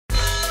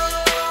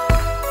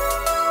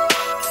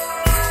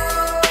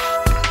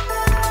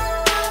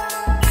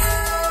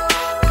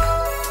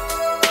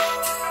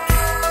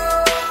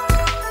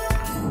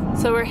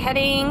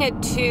heading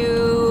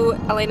to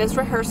Elena's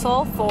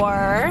rehearsal for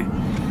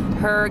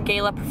her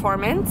gala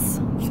performance.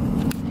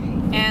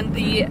 And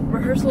the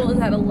rehearsal is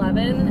at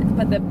 11,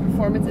 but the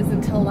performance is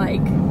until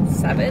like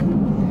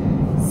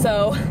 7.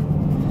 So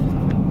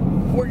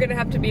we're gonna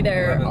have to be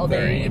there all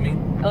day.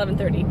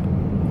 11:30.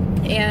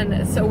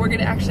 And so we're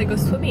gonna actually go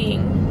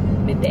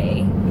swimming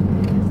midday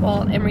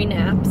while Emery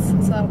naps.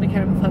 So that'll be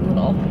kind of a fun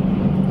little.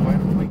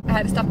 I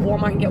had to stop at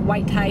Walmart and get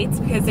white tights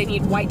because they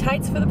need white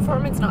tights for the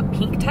performance, not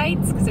pink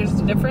tights, because there's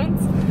a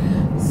difference.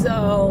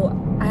 So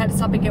I had to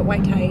stop and get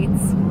white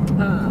tights.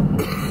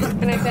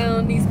 And I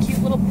found these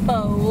cute little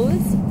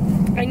bows.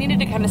 I needed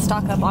to kind of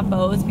stock up on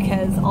bows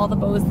because all the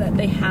bows that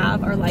they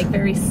have are like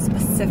very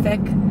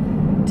specific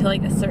to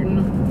like a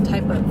certain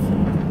type of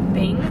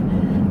thing.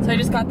 So I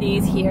just got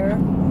these here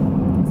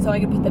so I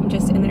could put them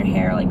just in their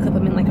hair, like clip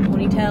them in like a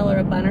ponytail or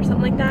a bun or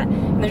something like that.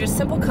 And they're just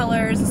simple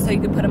colors, so you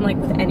could put them like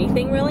with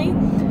anything really.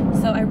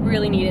 So I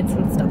really needed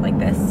some stuff like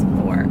this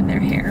for their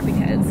hair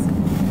because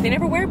they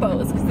never wear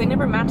bows because they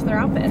never match their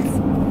outfits.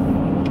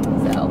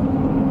 So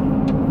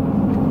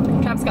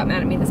Travis got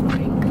mad at me this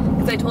morning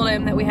because I told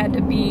him that we had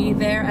to be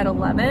there at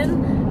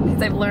 11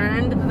 because I've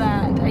learned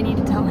that I need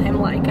to tell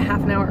him like a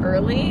half an hour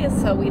early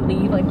so we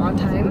leave like on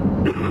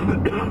time.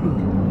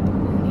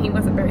 He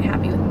wasn't very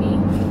happy with me.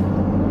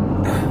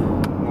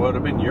 It would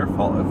have been your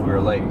fault if we were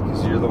late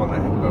because you're the one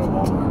that had to go to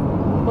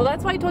Walmart. Well,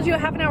 that's why I told you a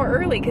half an hour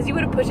early because you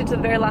would have pushed it to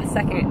the very last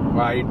second.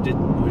 Well, I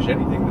didn't push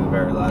anything to the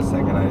very last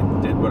second. I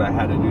did what I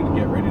had to do to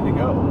get ready to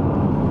go.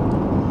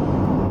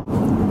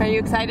 Are you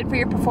excited for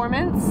your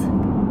performance?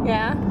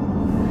 Yeah?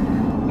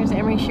 Here's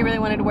Emery. She really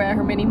wanted to wear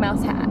her Minnie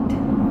Mouse hat.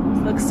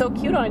 It looks so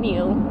cute on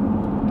you.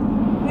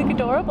 You look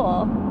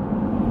adorable.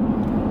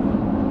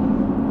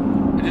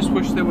 I just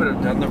wish they would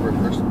have done the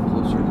rehearsal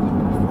closer to the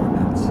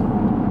performance.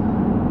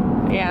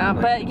 Yeah,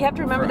 like, but you have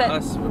to remember that. For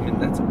us, I mean,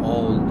 that's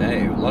all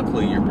day.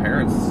 Luckily, your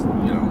parents,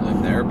 you know,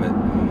 live there, but.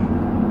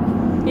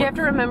 You have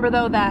to remember,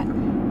 though, that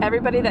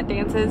everybody that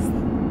dances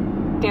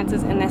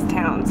in this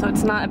town, so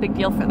it's not a big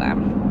deal for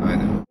them. I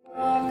know.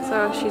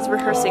 So she's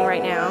rehearsing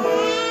right now.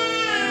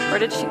 Where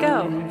did she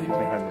go?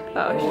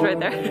 Oh, she's right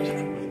there.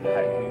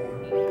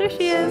 There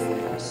she is.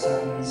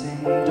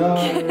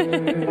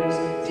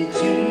 Did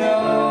you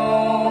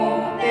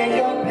know that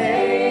your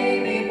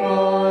baby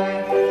boy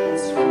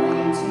is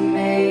trying to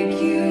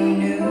make you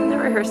new? They're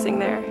rehearsing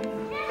there.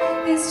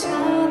 This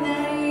child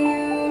that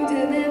you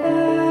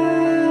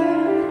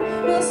delivered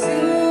will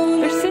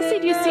soon. There's Sissy.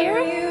 Do you see her?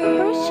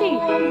 Where is she?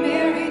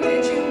 Mary,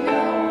 did you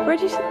know?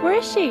 Where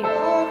is she?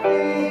 Your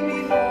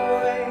baby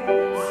boy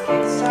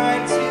is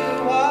tied to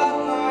a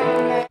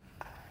line.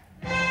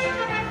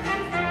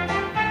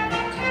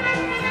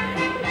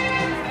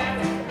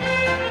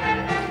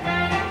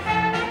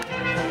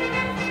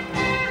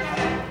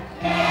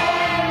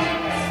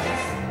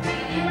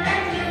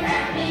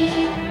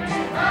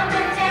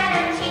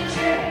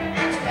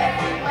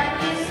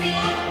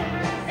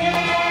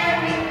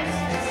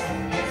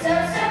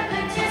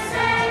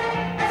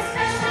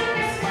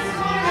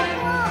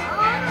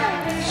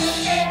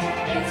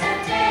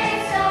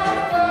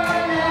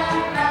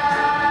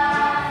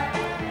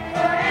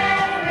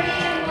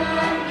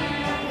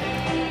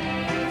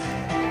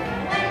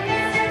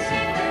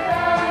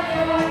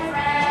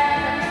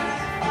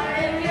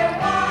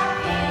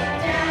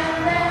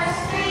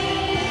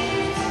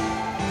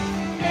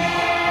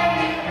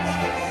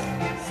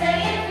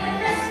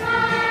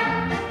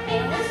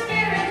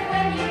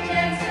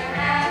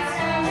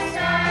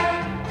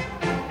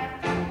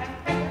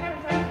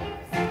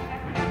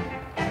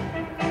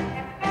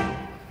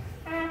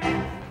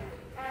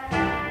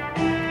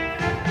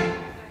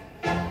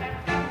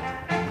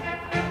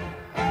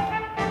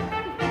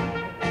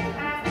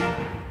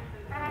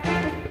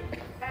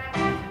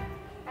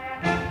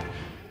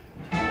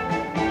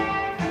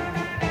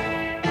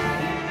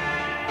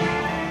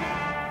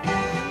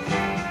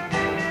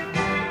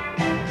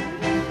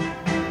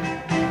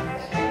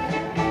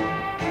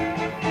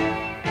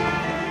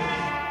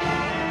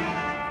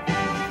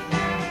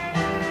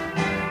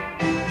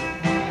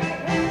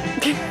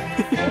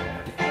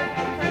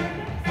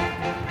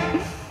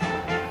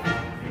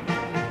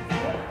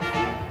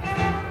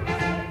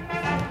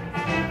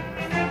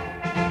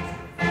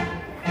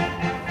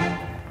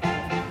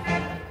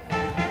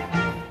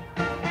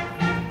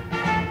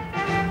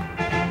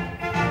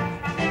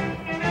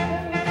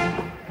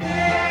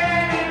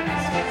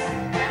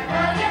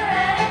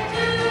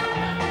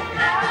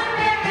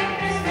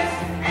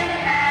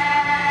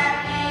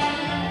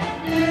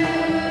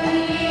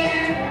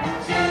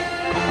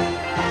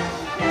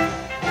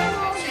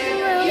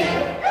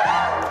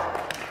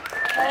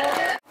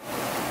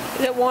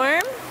 Is it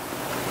warm?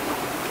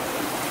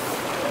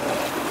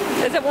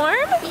 Is it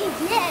warm?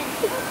 Yes.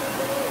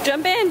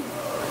 Jump in.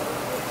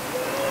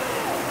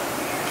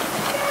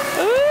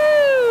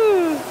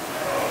 Ooh.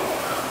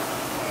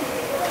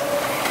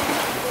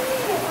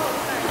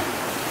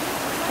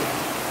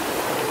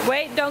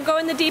 Wait, don't go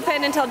in the deep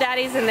end until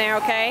Daddy's in there,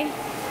 okay?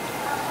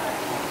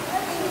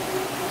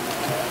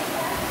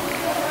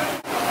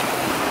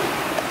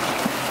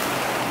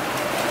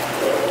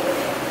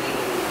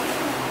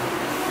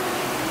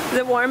 Is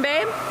it warm,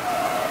 babe?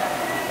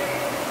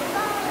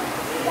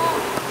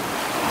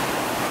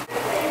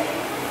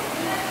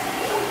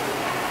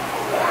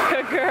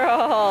 Good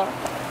girl.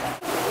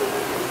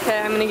 Okay,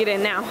 I'm gonna get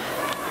in now.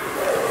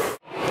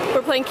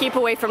 We're playing keep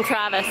away from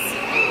Travis.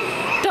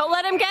 Don't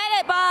let him get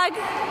it, Bug!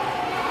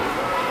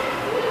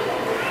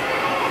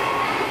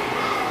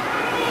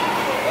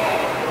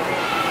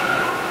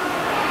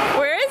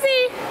 Where is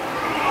he?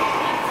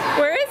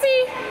 Where is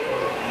he?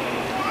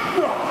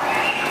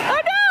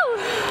 Oh no!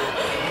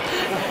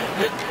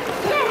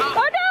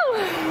 Oh no!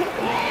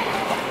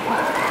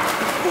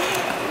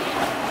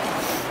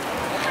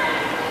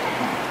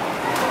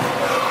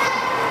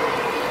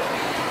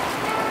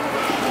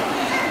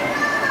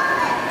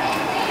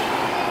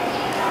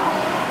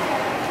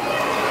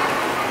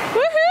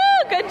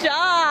 Woohoo! Good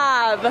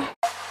job!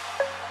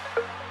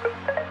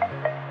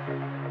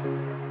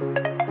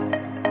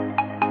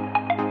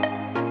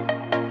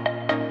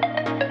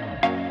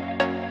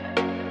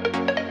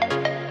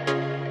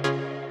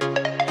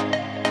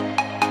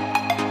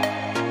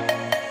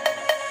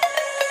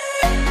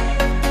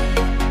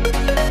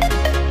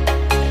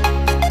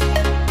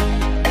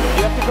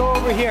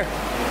 Here.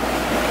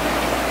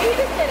 You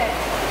just did it.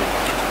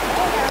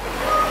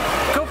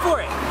 Go for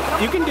it.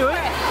 You can do it.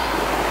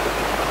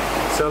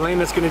 So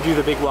Elena's gonna do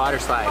the big water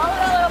slide. Follow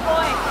the little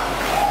boy.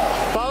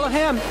 Follow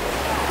him.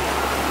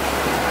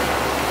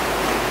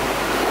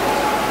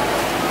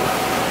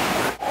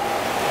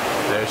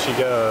 There she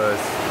goes.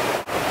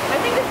 I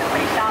think this is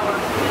pretty shallow.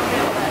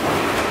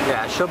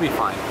 Yeah, she'll be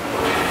fine.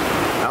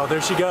 Oh,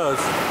 there she goes.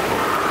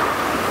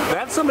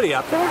 That's somebody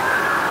up there?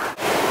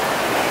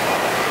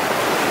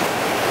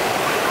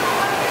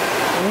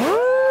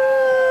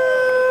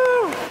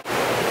 Woo!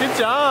 Good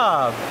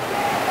job.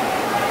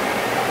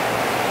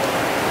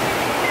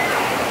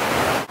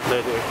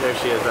 There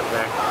she is up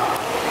there,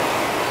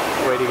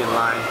 waiting in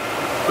line.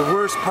 The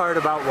worst part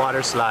about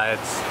water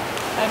slides.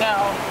 I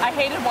know. I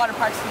hated water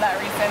parks for that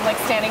reason, like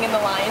standing in the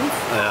lines.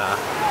 Yeah.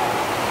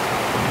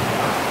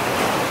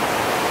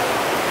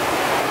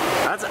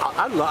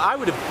 I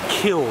would have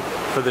killed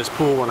for this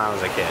pool when I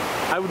was a kid.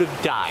 I would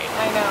have died.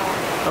 I know.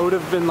 I would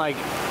have been like,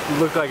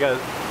 looked like a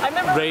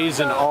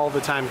raisin all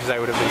the time because I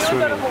would have been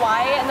swimming. We would go to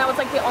Hawaii, and that was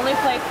like the only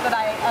place that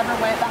I ever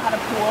went that had a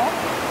pool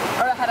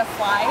or had a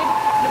slide.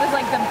 It was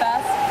like the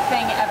best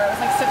thing ever. It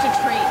was like such a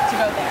treat to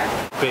go there.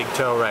 Big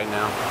toe right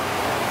now.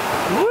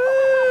 Woo!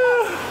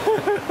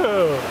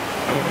 Good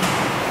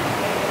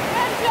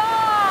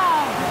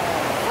job!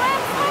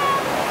 Swim,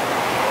 swim!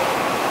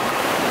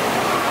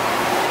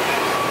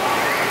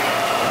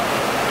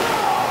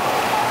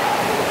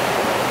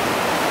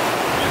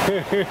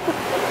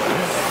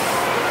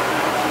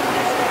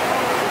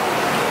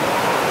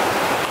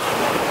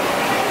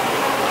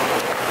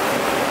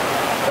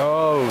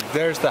 Oh,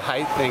 there's the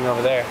height thing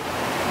over there.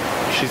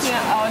 She's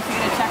Yeah, oh, is she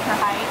gonna check her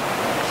height?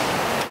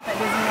 That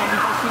Disneyland,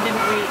 but she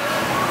didn't reach.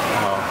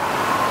 Oh.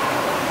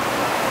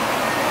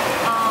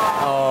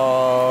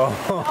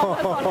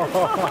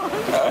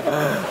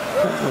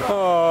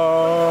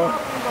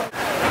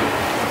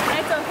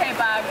 It's okay,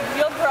 Bob.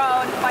 You'll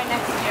grow by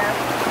next year.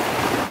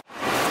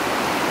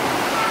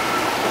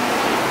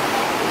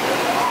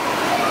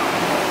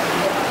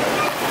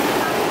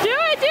 Do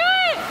it! Do it!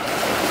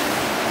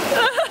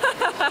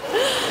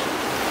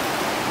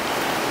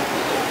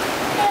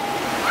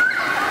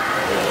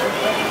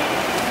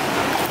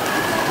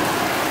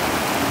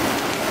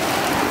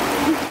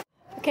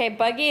 Okay,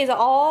 Buggy is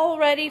all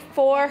ready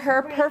for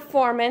her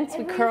performance.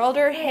 We curled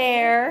her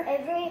hair.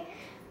 Every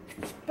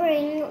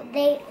spring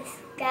they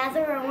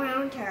gather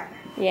around her.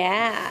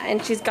 Yeah,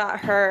 and she's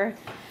got her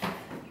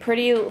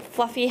pretty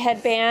fluffy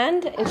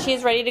headband, and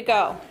she's ready to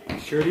go.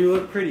 Sure do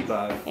look pretty,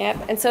 Bob.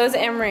 Yep, and so is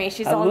Emery.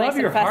 She's all nice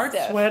and festive. I love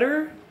your heart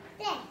sweater.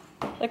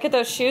 Look at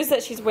those shoes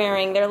that she's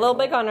wearing. They're a little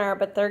big on her,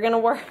 but they're gonna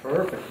work.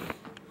 Perfect.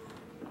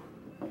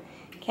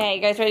 Okay,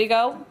 you guys ready to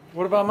go?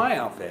 What about my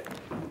outfit?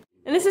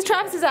 And this is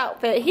Travis's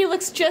outfit. He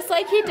looks just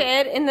like he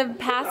did in the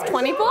past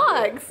 20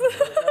 vlogs.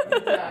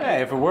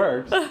 Hey, if it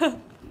works.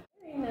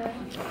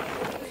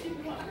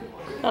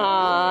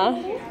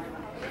 Aww.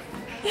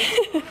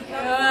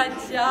 Good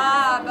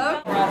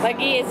job.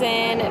 Buggy is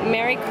in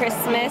Merry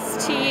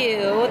Christmas to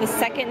You, the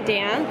second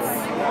dance.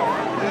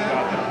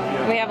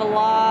 We have a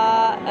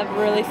lot of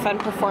really fun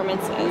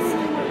performances.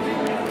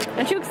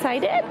 Aren't you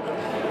excited?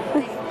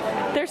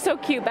 They're so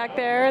cute back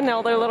there and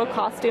all their little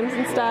costumes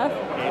and stuff.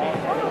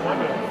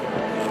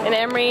 And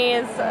Emery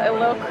is a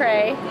little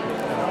cray.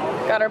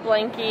 Got her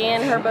blankie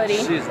and her buddy.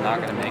 She's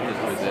not going to make us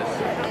with this.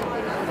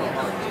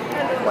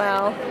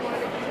 Well,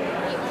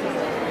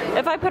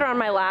 if I put her on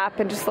my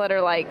lap and just let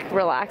her like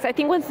relax, I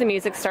think once the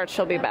music starts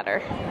she'll be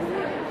better.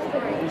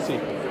 You see.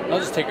 I'll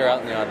just take her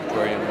out in the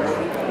auditorium.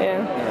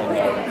 Yeah.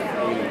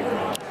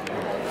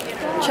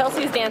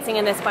 Chelsea's dancing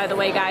in this, by the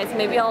way, guys.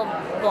 Maybe I'll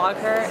vlog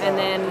her and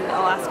then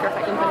I'll ask her if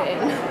I can put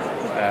it in.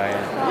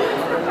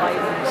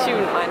 Yeah. She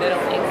wouldn't mind, I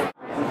don't think.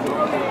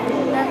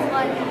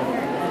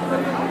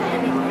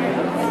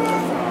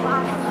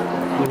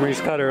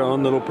 Emery's got her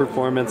own little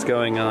performance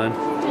going on.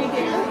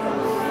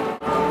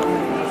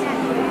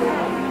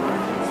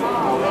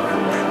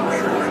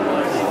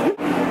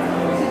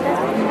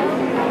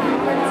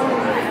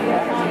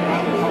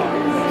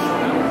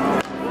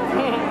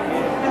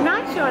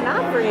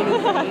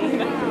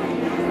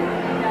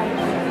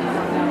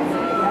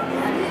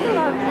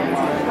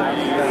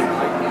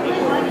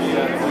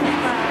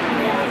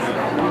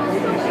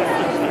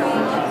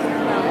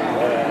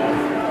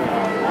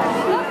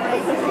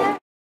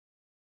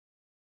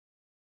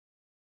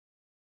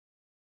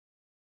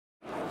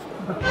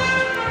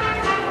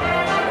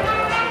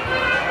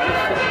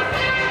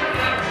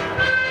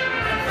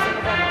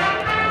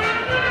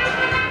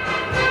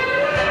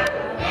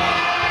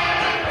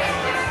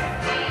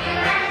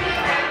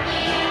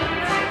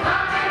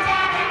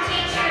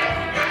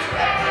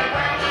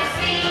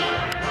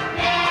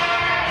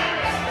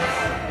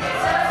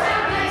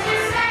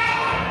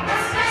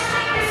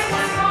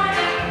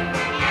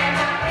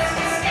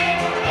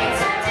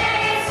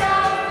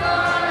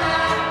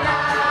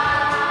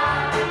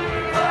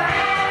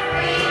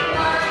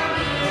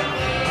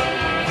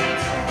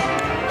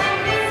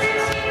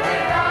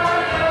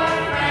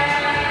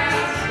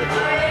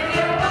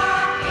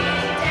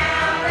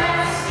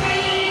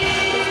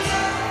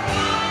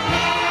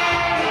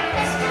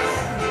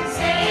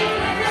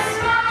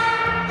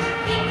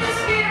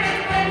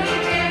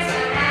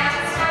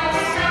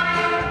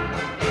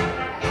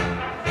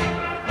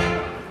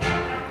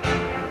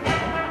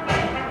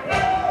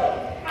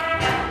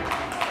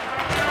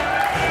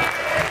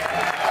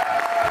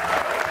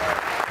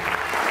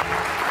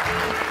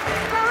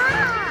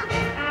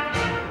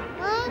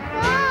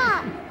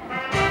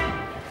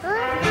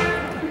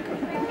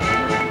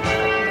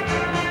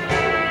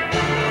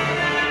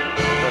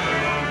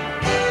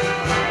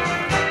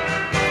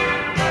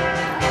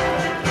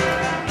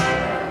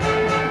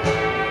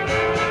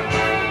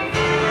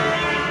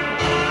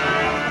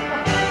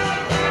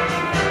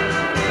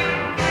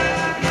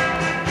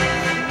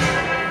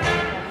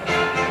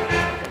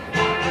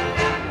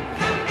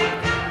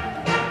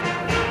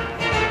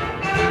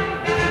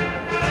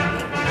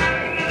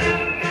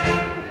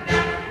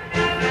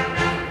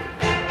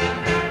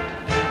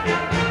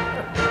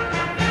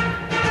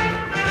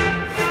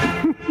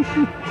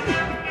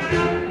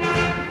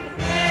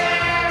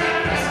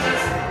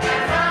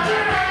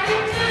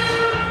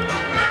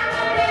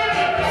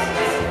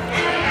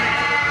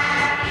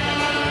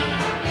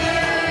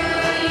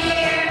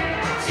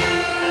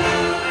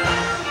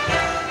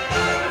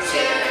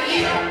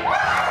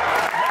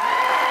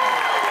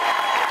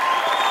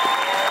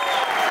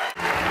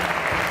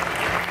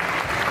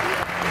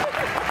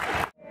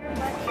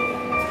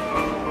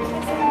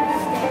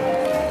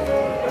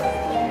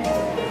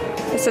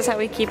 This is how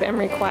we keep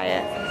Emery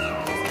quiet.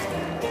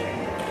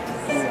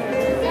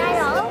 Is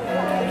that all?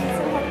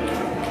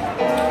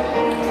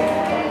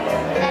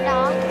 Is that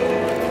all?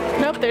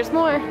 Nope, there's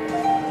more.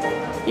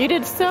 You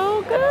did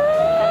so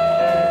good.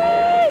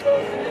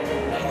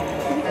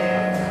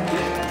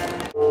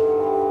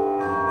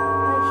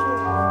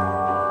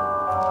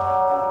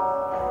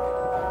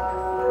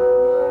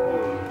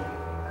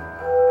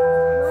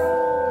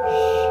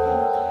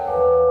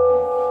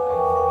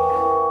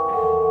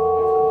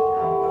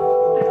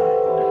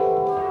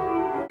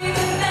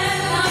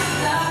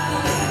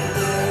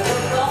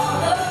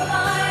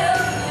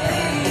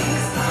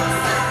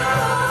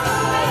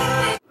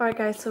 Alright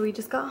guys, so we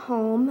just got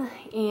home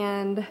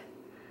and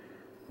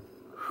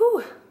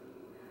whew,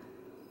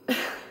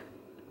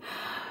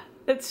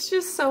 it's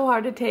just so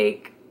hard to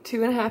take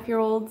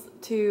 2.5-year-olds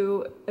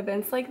to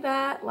events like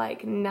that,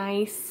 like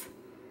nice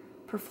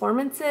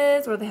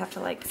performances where they have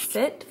to like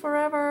sit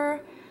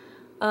forever.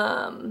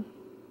 And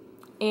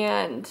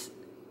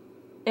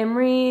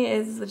Emery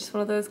is just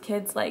one of those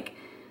kids, like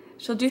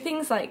she'll do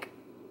things like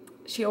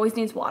she always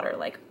needs water,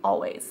 like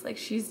always. Like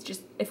she's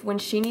just, when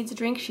she needs a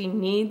drink, she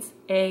needs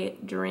a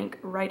drink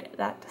right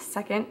that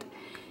second.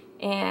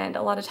 And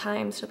a lot of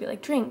times she'll be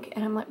like, drink.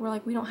 And we're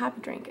like, we don't have a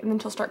drink. And then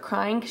she'll start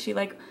crying because she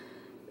like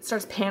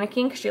starts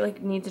panicking because she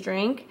like needs a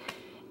drink.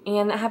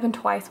 And that happened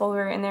twice while we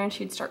were in there, and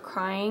she'd start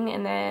crying,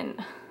 and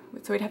then,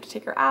 so we'd have to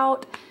take her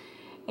out.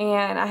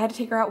 And I had to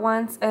take her out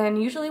once,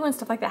 and usually when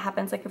stuff like that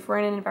happens, like if we're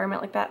in an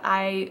environment like that,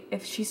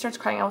 if she starts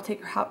crying, I will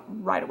take her out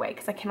right away,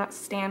 because I cannot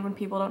stand when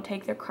people don't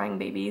take their crying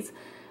babies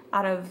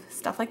out of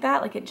stuff like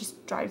that. Like it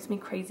just drives me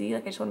crazy.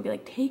 Like I just want to be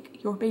like,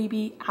 take your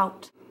baby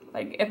out.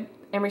 Like if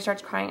Emery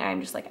starts crying,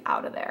 I'm just like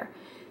out of there.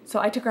 So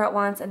I took her out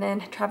once, and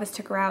then Travis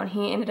took her out, and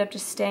he ended up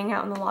just staying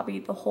out in the lobby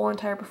the whole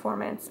entire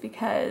performance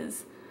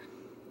because,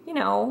 you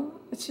know,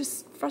 it's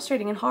just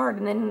frustrating and hard.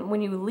 And then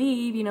when you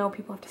leave, you know,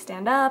 people have to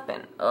stand up,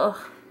 and ugh.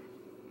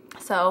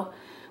 So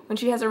when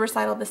she has a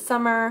recital this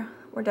summer,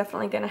 we're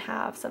definitely gonna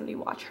have somebody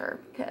watch her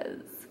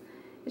because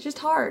it's just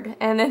hard.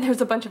 And then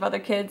there's a bunch of other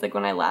kids, like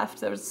when I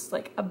left, there was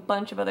like a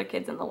bunch of other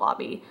kids in the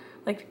lobby,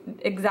 like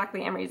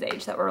exactly Emery's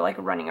age, that were like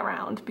running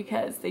around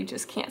because they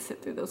just can't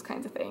sit through those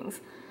kinds of things.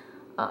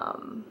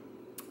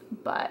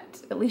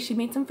 But at least she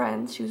made some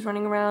friends. She was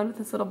running around with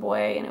this little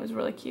boy, and it was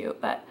really cute.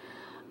 But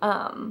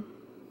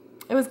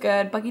it was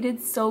good. Bucky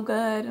did so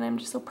good, and I'm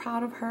just so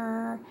proud of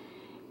her.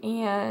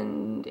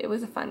 And it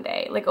was a fun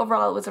day. Like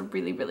overall, it was a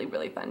really, really,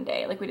 really fun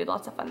day. Like we did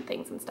lots of fun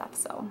things and stuff.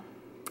 So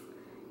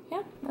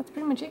yeah, that's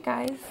pretty much it,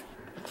 guys.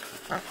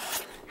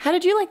 How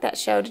did you like that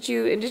show? Did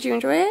you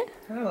enjoy it?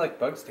 I like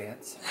Bugs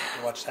Dance.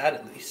 I watched that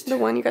at least. The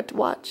one you got to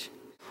watch.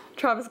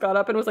 Travis got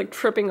up and was like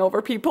tripping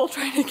over people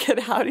trying to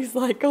get out. He's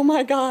like, oh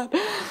my God.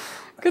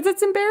 Because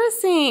it's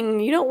embarrassing.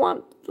 You don't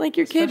want like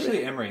your kid.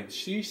 Especially Emery.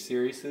 She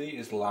seriously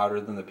is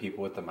louder than the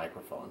people with the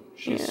microphone.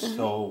 She's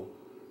so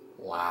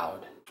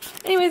loud.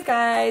 Anyways,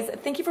 guys,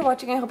 thank you for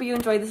watching. I hope you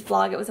enjoyed this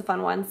vlog. It was a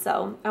fun one.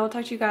 So I will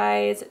talk to you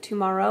guys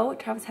tomorrow.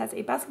 Travis has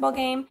a basketball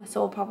game, so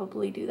we'll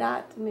probably do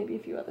that and maybe a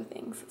few other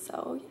things.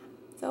 So yeah.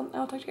 So I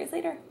will talk to you guys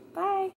later. Bye.